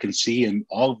go back and see. And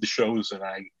all of the shows that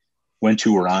I went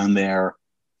to were on there.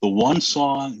 The one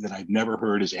song that I've never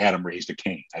heard is Adam Raised a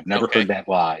Cain. I've never heard that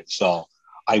live. So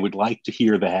I would like to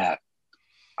hear that.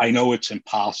 I know it's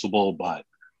impossible, but,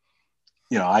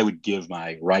 I would give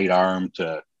my right arm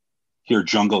to hear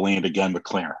Jungle Land again with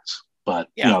Clarence. But,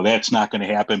 that's not going to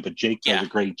happen. But Jake does a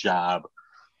great job.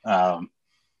 No,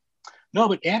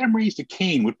 but Adam Raised a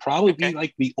Cain would probably be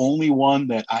like the only one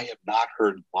that I have not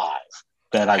heard live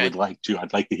that I would like to.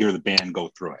 I'd like to hear the band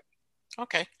go through it.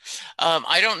 Okay.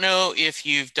 I don't know if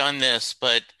you've done this,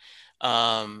 but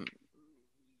go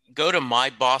to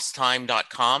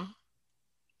myBossTime.com.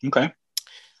 Okay.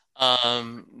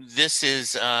 This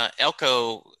is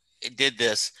Elko did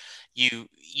this.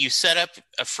 You set up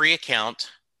a free account,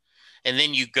 and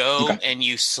then you go and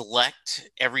you select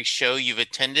every show you've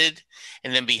attended,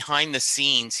 and then behind the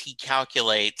scenes he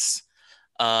calculates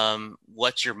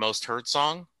what's your most heard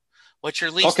song, what's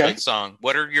your least heard song,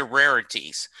 what are your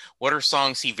rarities, what are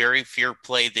songs he very few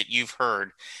played that you've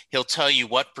heard. He'll tell you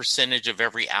what percentage of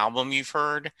every album you've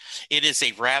heard. It is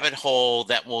a rabbit hole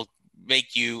that will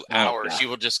make you hours. You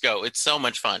will just go. It's so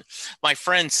much fun. My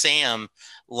friend Sam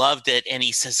loved it, and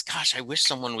he says, gosh, I wish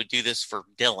someone would do this for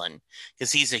Dylan,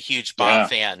 because he's a huge Bob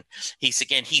fan. He's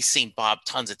seen Bob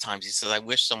tons of times. He says, I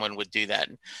wish someone would do that.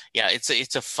 And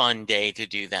it's a fun day to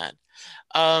do that.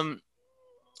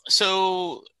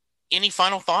 So any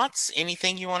final thoughts?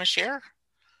 Anything you want to share?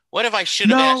 What if I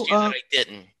should have asked you that I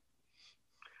didn't?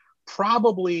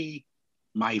 Probably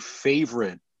my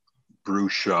favorite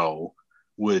Bruce show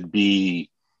would be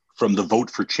from the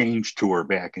Vote for Change tour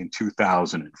back in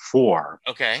 2004.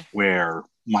 Okay. Where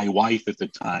my wife at the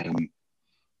time,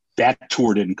 that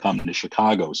tour didn't come to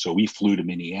Chicago, so we flew to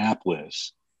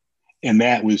Minneapolis. And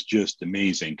that was just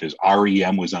amazing because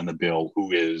REM was on the bill,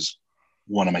 who is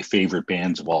one of my favorite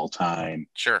bands of all time.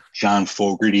 Sure. John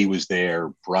Fogerty was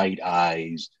there, Bright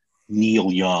Eyes.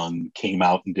 Neil Young came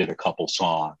out and did a couple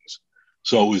songs.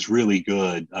 So it was really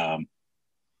good.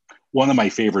 One of my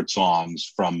favorite songs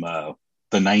from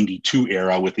the 92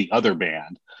 era with the other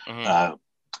band,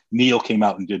 Neil came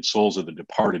out and did Souls of the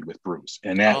Departed with Bruce.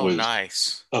 And that was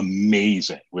nice.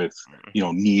 Amazing with,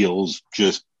 Neil's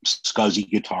just scuzzy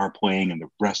guitar playing and the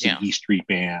rest of the E Street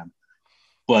Band.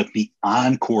 But the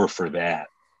encore for that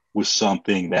was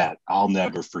something that I'll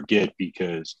never forget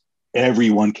because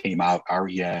everyone came out,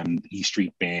 REM, the E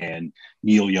Street Band,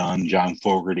 Neil Young, John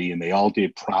Fogerty, and they all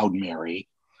did Proud Mary,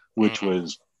 which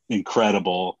was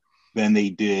incredible. Then they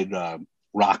did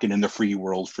Rockin' in the Free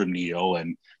World for Neil,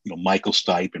 and Michael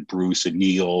Stipe and Bruce and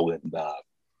Neil, and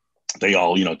they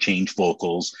all changed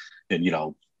vocals and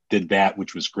did that,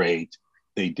 which was great.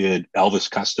 They did Elvis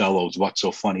Costello's What's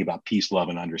So Funny About Peace, Love,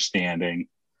 and Understanding,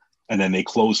 and then they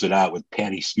closed it out with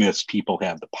Patti Smith's People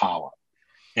Have the Power.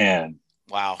 And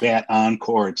that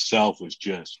encore itself was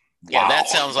just that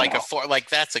sounds like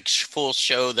that's a full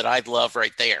show that I'd love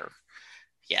right there.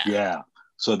 Yeah.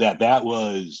 So that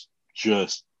was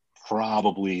just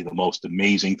probably the most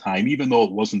amazing time, even though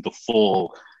it wasn't the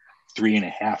full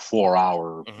 3.5, 4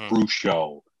 hour Bruce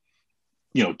show.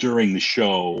 During the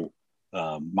show,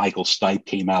 Michael Stipe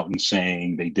came out and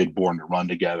sang, they did Born to Run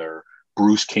together.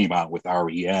 Bruce came out with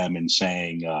REM and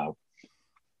sang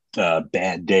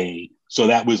Bad Day. So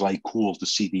that was cool to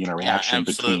see the interaction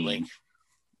between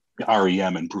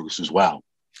REM and Bruce as well.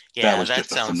 Yeah, That was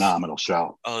just a phenomenal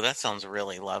show. Oh, that sounds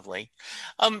really lovely.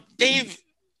 Dave,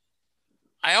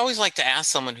 I always like to ask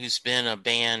someone who's been a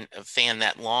fan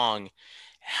that long,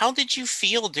 how did you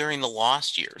feel during the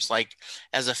Lost years? Like,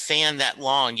 as a fan that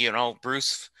long,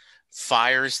 Bruce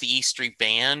fires the E Street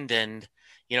Band, and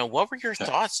what were your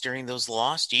thoughts during those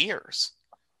Lost years?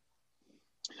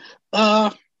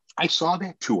 I saw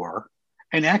that tour,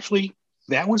 and actually,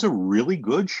 that was a really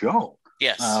good show.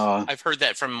 Yes, I've heard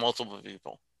that from multiple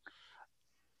people.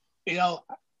 The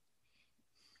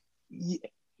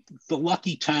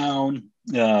Lucky Town,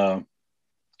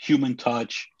 Human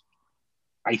Touch,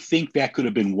 I think that could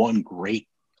have been one great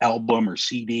album or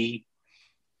CD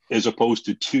as opposed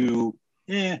to two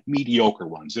mediocre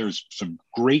ones. There's some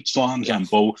great songs on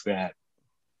both that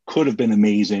could have been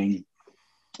amazing.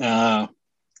 I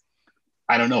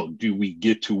don't know. Do we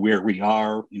get to where we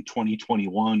are in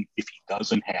 2021 if he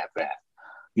doesn't have that?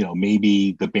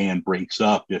 Maybe the band breaks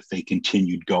up if they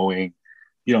continued going.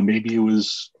 Maybe it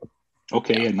was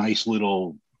a nice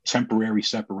little temporary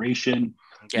separation.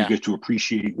 You get to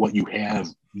appreciate what you have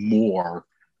more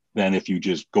than if you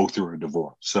just go through a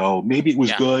divorce. So maybe it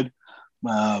was good.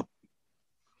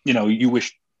 You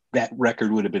wish that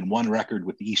record would have been one record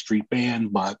with the E Street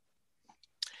Band, but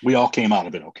we all came out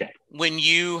of it okay. When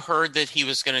you heard that he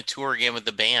was going to tour again with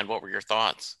the band, what were your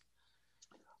thoughts?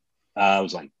 I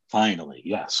was like, finally,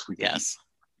 yes. Yes.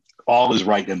 All is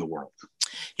right in the world.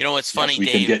 What's funny, we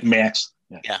Dave? Can get Max.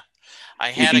 Yeah. I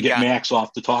had a guy, get Max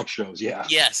off the talk shows. Yeah.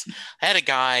 Yes. I had a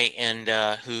guy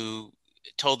who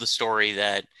told the story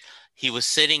that he was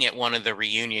sitting at one of the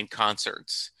reunion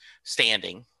concerts,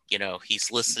 standing,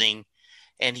 he's listening,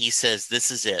 and he says,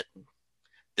 "This is it.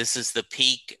 This is the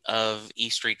peak of E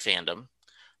Street fandom.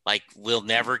 Like, we'll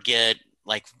never get,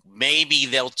 like, maybe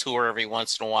they'll tour every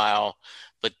once in a while,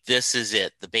 but this is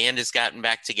it. The band has gotten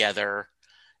back together,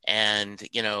 and,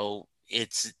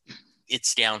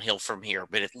 it's downhill from here,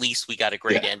 but at least we got a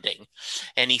great ending."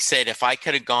 And he said, if I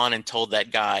could have gone and told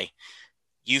that guy,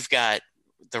 you've got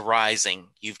The Rising,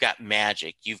 you've got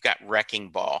Magic, you've got Wrecking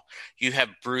Ball, you have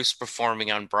Bruce performing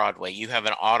on Broadway, you have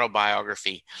an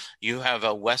autobiography, you have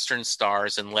a Western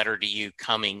Stars and Letter to You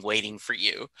coming, waiting for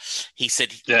you. He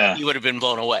said he would have been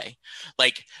blown away.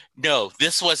 Like, no,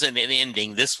 this wasn't an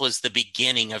ending. This was the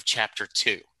beginning of chapter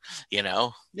 2,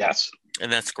 Yes.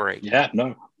 And that's great. Yeah,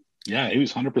 no. Yeah, he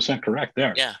was 100% correct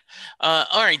there. Yeah.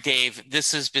 All right, Dave,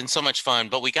 this has been so much fun,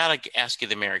 but we got to ask you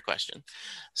the Mary question.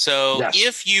 So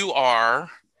if you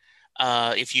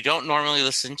don't normally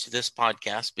listen to this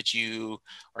podcast, but you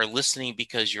are listening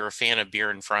because you're a fan of Beer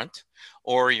in Front,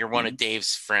 or you're one of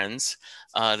Dave's friends,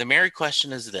 the Mary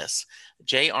question is this.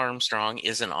 Jay Armstrong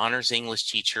is an honors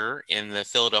English teacher in the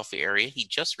Philadelphia area. He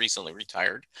just recently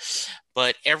retired,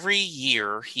 but every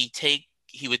year he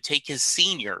would take his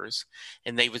seniors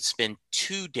and they would spend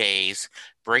 2 days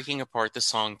breaking apart the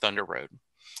song Thunder Road.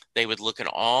 They would look at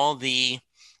all the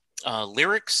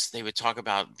lyrics. They would talk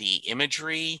about the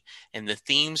imagery and the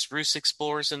themes Bruce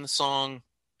explores in the song.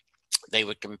 They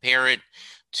would compare it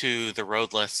to The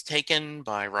Road Less Taken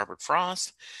by Robert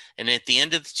Frost. And at the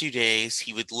end of the 2 days,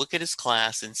 he would look at his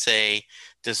class and say,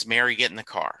 does Mary get in the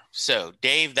car? So,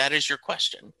 Dave, that is your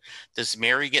question. Does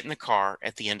Mary get in the car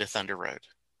at the end of Thunder Road?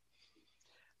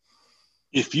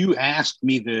 If you asked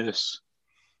me this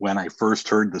when I first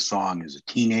heard the song as a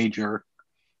teenager,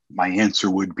 my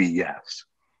answer would be yes.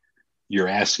 You're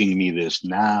asking me this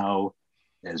now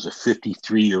as a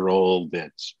 53-year-old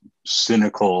that's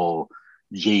cynical,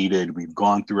 jaded. We've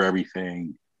gone through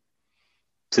everything.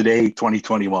 Today,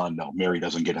 2021, no, Mary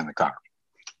doesn't get in the car.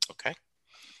 Okay.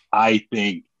 I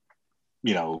think,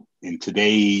 in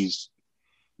today's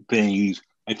things,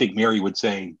 I think Mary would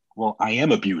say, well, I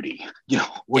am a beauty.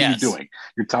 What are you doing?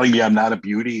 You're telling me I'm not a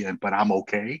beauty, but I'm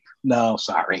okay? No,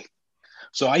 sorry.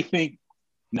 So I think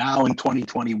now in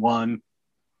 2021,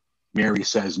 Mary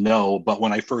says no. But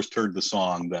when I first heard the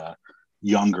song, the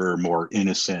younger, more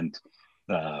innocent,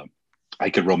 I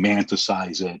could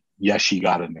romanticize it. Yes, she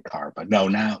got in the car. But no,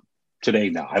 today,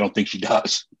 no, I don't think she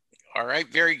does. All right.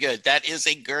 Very good. That is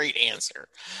a great answer.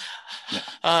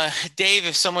 Yeah. Dave,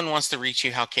 if someone wants to reach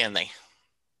you, how can they?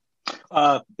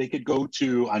 They could go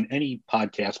on any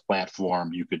podcast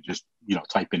platform. You could just,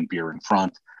 type in Beer in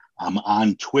Front. I'm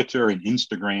on Twitter and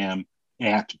Instagram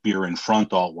at Beer in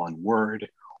Front, all one word.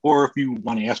 Or if you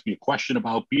want to ask me a question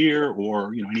about beer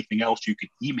or, anything else, you could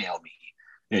email me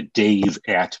at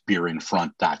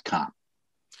dave@beerinfront.com.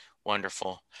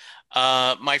 Wonderful.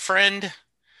 My friend,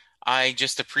 I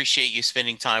just appreciate you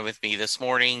spending time with me this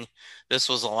morning. This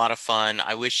was a lot of fun.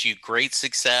 I wish you great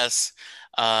success.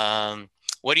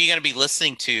 What are you going to be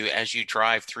listening to as you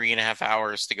drive 3.5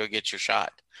 hours to go get your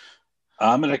shot?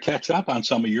 I'm going to catch up on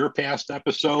some of your past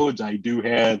episodes. I do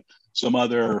have some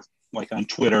other, like on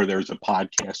Twitter, there's a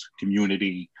podcast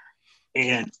community.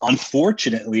 And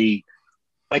unfortunately,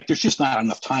 like there's just not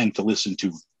enough time to listen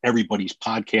to everybody's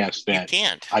podcast that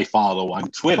I follow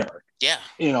on Twitter. Yeah.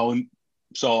 And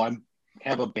so I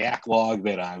have a backlog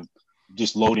that I'm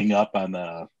just loading up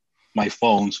on my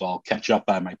phone. So I'll catch up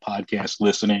on my podcast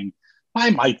listening.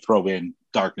 I might throw in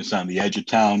Darkness on the Edge of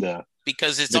Town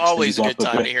because it's always a good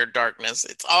time to hear Darkness.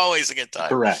 It's always a good time.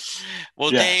 Correct.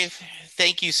 Well, yes. Dave,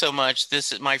 thank you so much.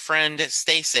 This is my friend.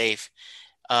 Stay safe.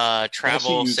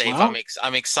 Travel safe. Well.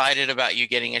 I'm excited about you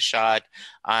getting a shot.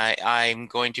 I'm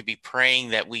going to be praying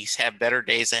that we have better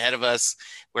days ahead of us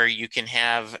where you can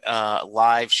have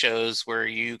live shows where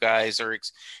you guys are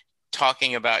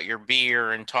talking about your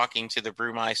beer and talking to the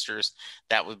brewmeisters.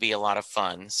 That would be a lot of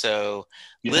fun. So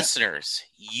listeners,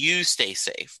 you stay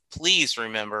safe. Please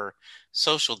remember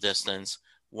social distance,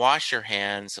 wash your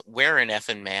hands, wear an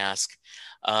effing mask,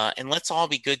 and let's all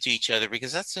be good to each other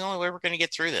because that's the only way we're going to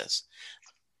get through this.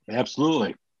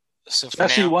 Absolutely. So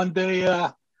especially one day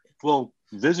we'll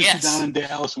visit you down in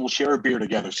Dallas and we'll share a beer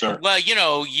together, sir. Well,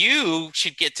 you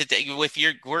should get to with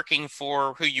your working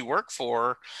for who you work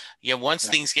for. Once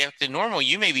things get to normal,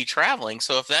 you may be traveling.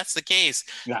 So if that's the case,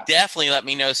 definitely let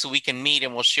me know so we can meet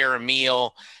and we'll share a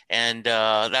meal, and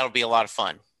that'll be a lot of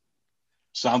fun.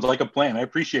 Sounds like a plan. I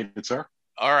appreciate it, sir.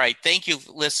 All right. Thank you,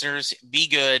 listeners. Be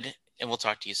good, and we'll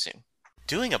talk to you soon.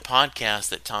 Doing a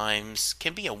podcast at times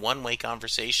can be a one-way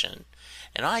conversation,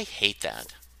 and I hate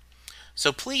that.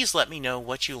 So please let me know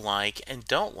what you like and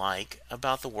don't like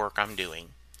about the work I'm doing.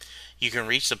 You can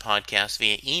reach the podcast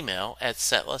via email at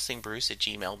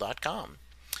setlistingbruce@gmail.com.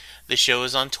 The show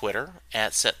is on Twitter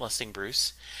at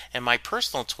setlistingbruce, and my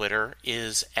personal Twitter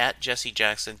is at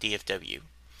jessejacksondfw.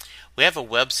 We have a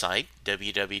website,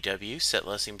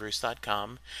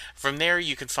 www.setlistingbruce.com. From there,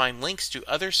 you can find links to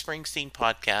other Springsteen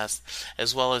podcasts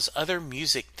as well as other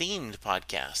music-themed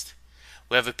podcasts.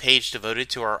 We have a page devoted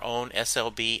to our own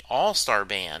SLB All-Star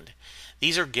Band.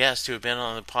 These are guests who have been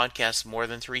on the podcast more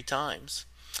than 3 times.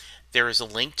 There is a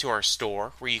link to our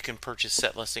store where you can purchase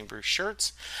Set Listing Bruce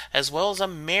shirts as well as a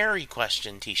Merry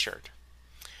Question t-shirt.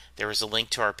 There is a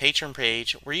link to our Patreon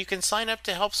page where you can sign up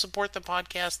to help support the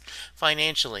podcast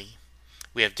financially.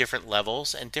 We have different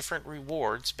levels and different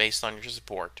rewards based on your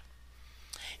support.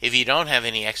 If you don't have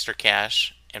any extra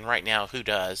cash, and right now who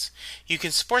does, you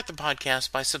can support the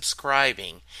podcast by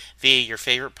subscribing via your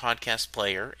favorite podcast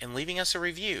player and leaving us a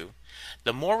review.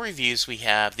 The more reviews we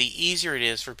have, the easier it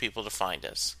is for people to find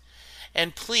us.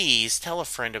 And please tell a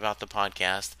friend about the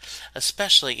podcast,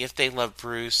 especially if they love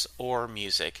Bruce or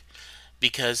music,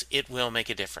 because it will make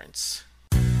a difference.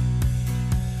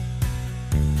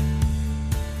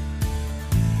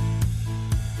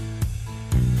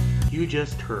 You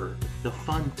just heard the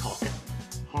fun talking,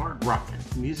 hard rocking,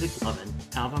 music loving,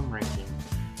 album ranking,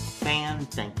 fan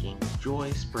thinking,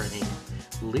 joy spreading,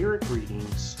 lyric reading,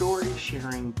 story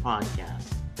sharing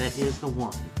podcast that is the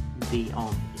one, the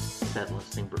only Set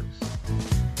Listing Bruce.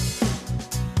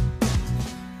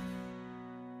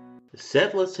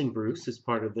 Set Listing Bruce is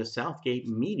part of the Southgate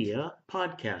Media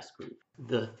podcast group.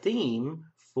 The theme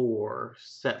for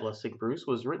Set Listing Bruce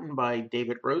was written by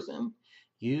David Rosen,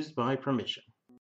 used by permission.